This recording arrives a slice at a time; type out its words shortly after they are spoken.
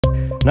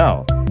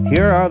Now,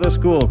 here are the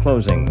school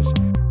closings.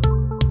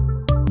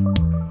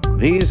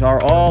 These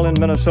are all in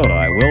Minnesota.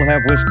 I will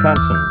have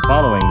Wisconsin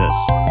following this.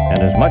 And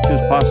as much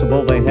as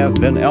possible, they have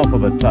been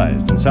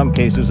alphabetized. In some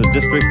cases, a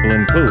district will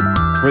include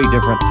 3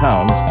 different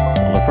towns.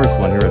 Well, the first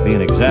one here would be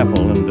an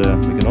example, and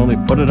we can only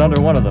put it under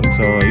one of them,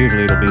 so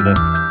usually it'll be the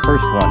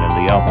first one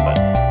in the alphabet.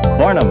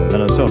 Barnum,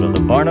 Minnesota,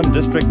 the Barnum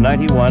District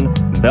 91,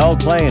 Belle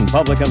Plaine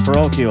Public and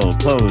Parochial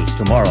closed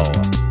tomorrow.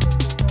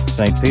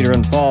 St. Peter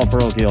and Paul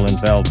Parochial in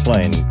Belle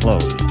Plaine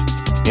closed.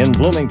 In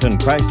Bloomington,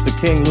 Christ the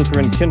King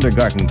Lutheran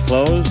Kindergarten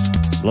closed.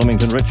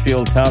 Bloomington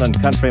Richfield Town and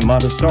Country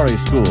Montessori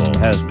School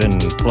has been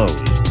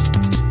closed.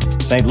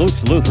 St.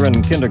 Luke's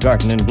Lutheran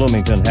Kindergarten in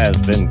Bloomington has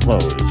been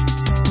closed.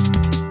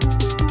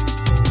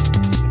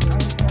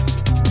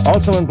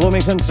 Also in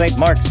Bloomington, St.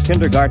 Mark's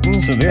Kindergarten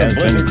has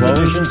been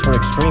closed. For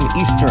extreme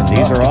eastern.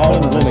 These are all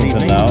in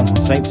Bloomington now.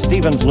 St.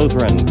 Stephen's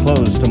Lutheran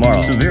closed tomorrow.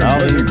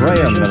 Now in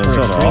Graham,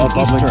 Minnesota, all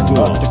public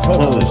schools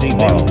closed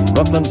tomorrow.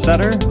 Brooklyn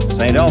Center,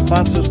 St.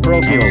 Alphonsus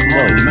Parochial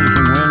closed.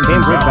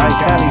 Cambridge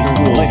Ishani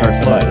schools are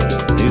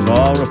closed. These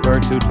all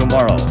refer to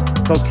tomorrow.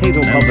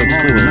 Cokato Public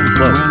Schools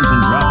closed.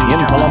 In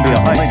Columbia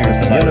Heights, the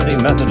Community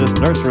Methodist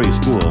Nursery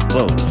School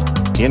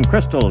closed. In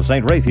Crystal,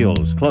 St.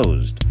 Raphael's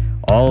closed.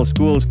 All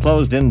schools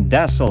closed in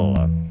Dassel.